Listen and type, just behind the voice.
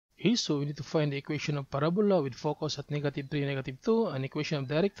Okay, so we need to find the equation of parabola with focus at -3, -2, and equation of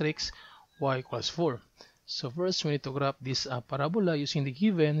directrix y equals 4. So first we need to graph this parabola using the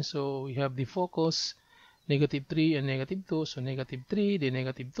given. So we have the focus -3 and -2, so -3 then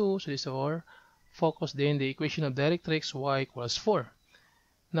 -2, so this is our focus. Then the equation of directrix y equals 4.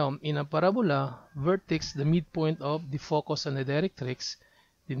 Now in a parabola, vertex the midpoint of the focus and the directrix,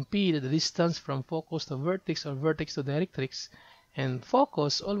 then p the distance from focus to vertex or vertex to directrix, and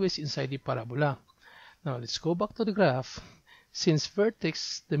focus always inside the parabola. Now let's go back to the graph. Since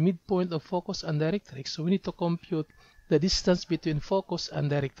vertex the midpoint of focus and directrix, so we need to compute the distance between focus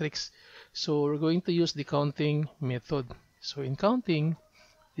and directrix. So we're going to use the counting method. So in counting,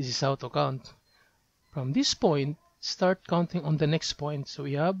 this is how to count. From this point, start counting on the next point. So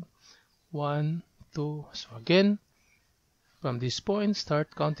we have 1, 2, so again, from this point,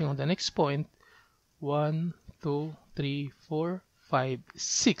 start counting on the next point. 1, 2, 3, 4, 5,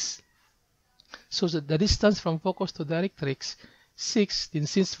 6. So the distance from focus to directrix, 6. Then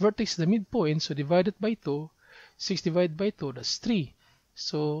since vertex is the midpoint, so divided by 2, 6 divided by 2, that's 3.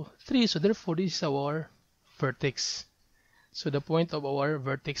 So 3, so therefore this is our vertex. So the point of our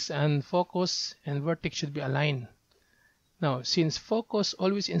vertex, and focus and vertex should be aligned. Now since focus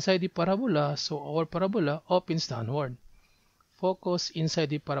always inside the parabola, so our parabola opens downward. Focus inside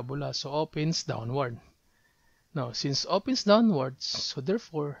the parabola, so opens downward. Now since opens downwards, so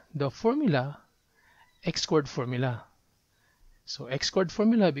therefore the formula, x squared formula. So x squared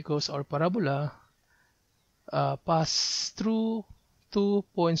formula because our parabola pass through 2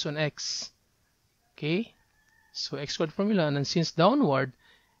 points on x. Okay, so x squared formula, and since downward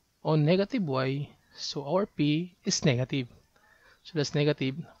on negative y, so our p is negative. So that's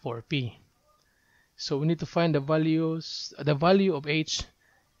negative 4p. So we need to find the value of h,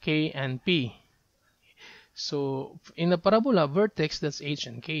 k, and p. So in the parabola vertex, that's h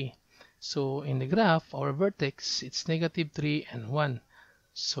and k. So in the graph, our vertex, it's -3 and 1.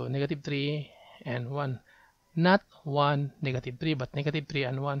 So -3 and 1. Not 1, -3, but -3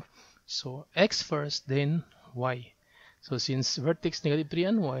 and 1. So x first, then y. So since vertex -3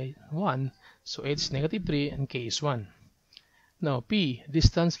 and y, 1, so h is -3 and k is 1. Now p,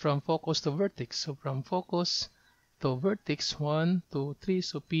 distance from focus to vertex. So from focus to vertex, 1, 2, 3,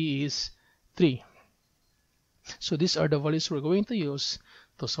 so p is 3. So these are the values we're going to use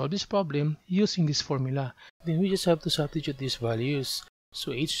to solve this problem using this formula. Then we just have to substitute these values.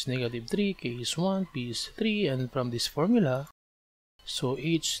 So h is -3, k is 1, p is 3, and from this formula, so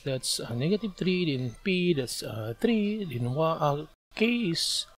h, that's -3, then p, that's 3, then k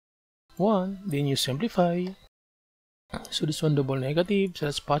is 1, then you simplify. So this one double negative, so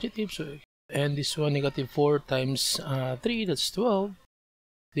that's positive. So and this one -4 times 3, that's 12.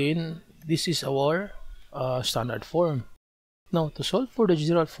 Then this is our standard form. Now to solve for the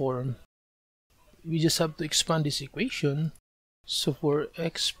general form, we just have to expand this equation. So for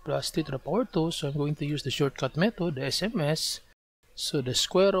x plus t to the power 2, so I'm going to use the shortcut method, the SMS. So the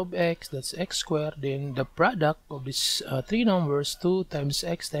square of x, that's x squared, then the product of these three numbers, 2 times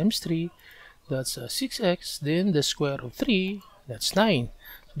x times 3, that's 6x, then the square of 3, that's 9.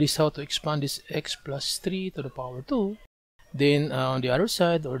 So this is how to expand this x plus 3 to the power 2. Then on the other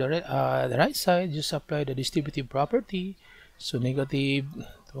side, or the right side, just apply the distributive property. So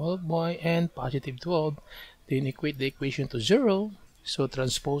 -12y and +12. Then equate the equation to 0. So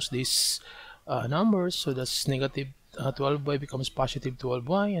transpose these numbers. So that's -12y becomes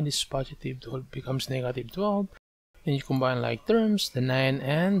 +12y, and this +12 becomes -12. Then you combine like terms, the 9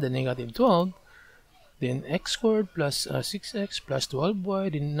 and the -12. Then x squared plus 6x plus 12y,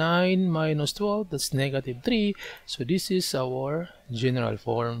 then 9 minus 12, that's -3. So this is our general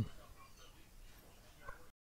form.